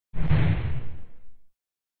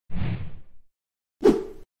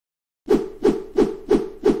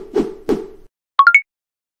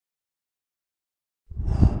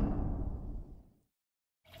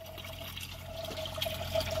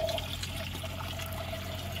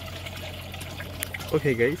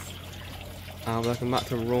Okay guys, welcome back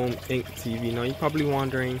to RomeIncTv. Now you're probably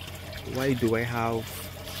wondering, why do I have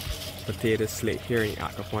potato slip here in the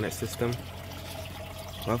aquaponics system?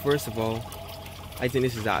 Well, first of all, I think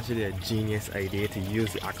this is actually a genius idea to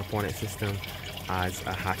use the aquaponics system as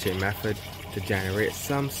a hatching method to generate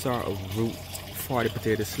some sort of root for the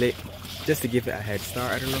potato slip, just to give it a head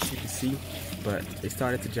start. I don't know if you can see, but it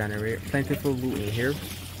started to generate plentiful root in here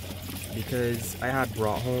because I had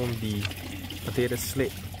brought home the potato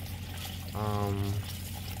slip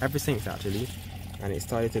ever since actually, and it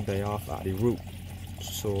started to die off at the root.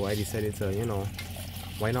 So I decided to,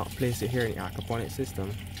 why not place it here in the aquaponics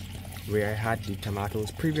system where I had the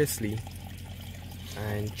tomatoes previously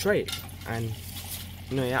and try it, and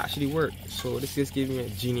it actually worked. So this just gave me a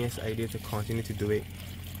genius idea to continue to do it,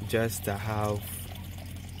 just to have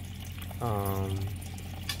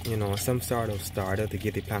some sort of starter to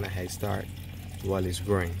get the plant a head start while it's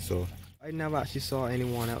growing. So I never actually saw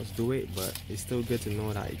anyone else do it, but it's still good to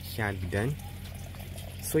know that it can be done.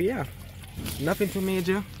 So yeah, nothing too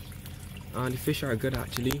major. The fish are good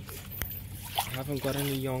actually. I haven't got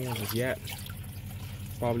any young ones yet,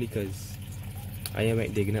 probably because I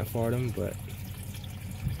ain't digging up for them, but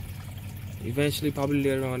eventually, probably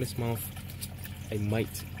later on this month, I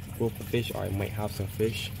might go for fish, or I might have some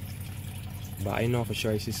fish. But I know for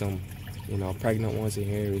sure I see some pregnant ones in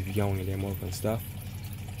here with young in their mouth and stuff.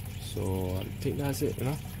 So I think that's it,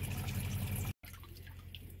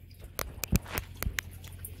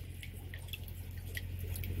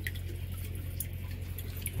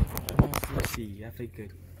 Let's see if I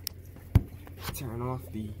could turn off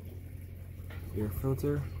the air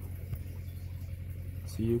filter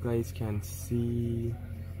so you guys can see.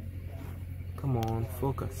 Come on,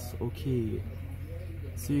 focus. Okay,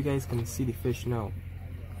 so you guys can see the fish now.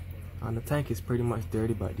 And the tank is pretty much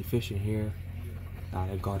dirty, but the fish in here,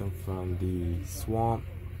 I got them from the swamp.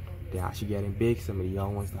 They're actually getting big. Some of the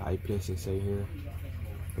young ones that I placed inside here,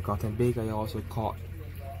 I got them big. I also caught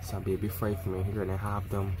some baby fry from in here, and I have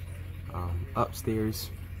them upstairs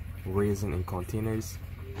raising in containers.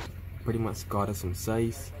 Pretty much got us some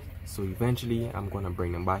size. So eventually I'm gonna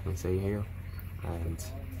bring them back inside here and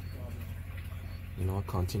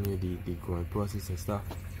continue the growing process and stuff.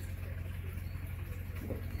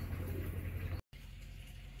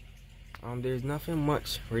 There's nothing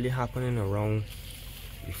much really happening around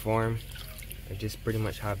the farm. I just pretty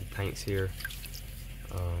much have the tanks here,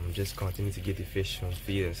 just continue to get the fish some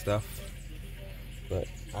feed and stuff. But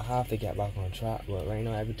I have to get back on track, but right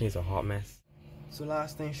now everything's a hot mess. So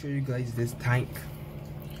last thing, show you guys this tank.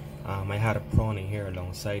 I had a prawn in here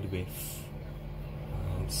alongside with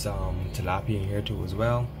some tilapia in here too as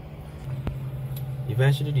well.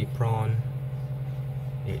 Eventually the prawn,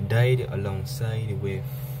 it died alongside with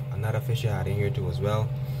another fish I had in here too as well.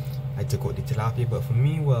 I took out the tilapia, but for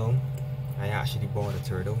me, well, I actually bought a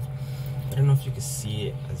turtle. I don't know if you can see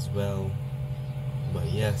it as well,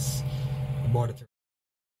 but yes, I bought a turtle.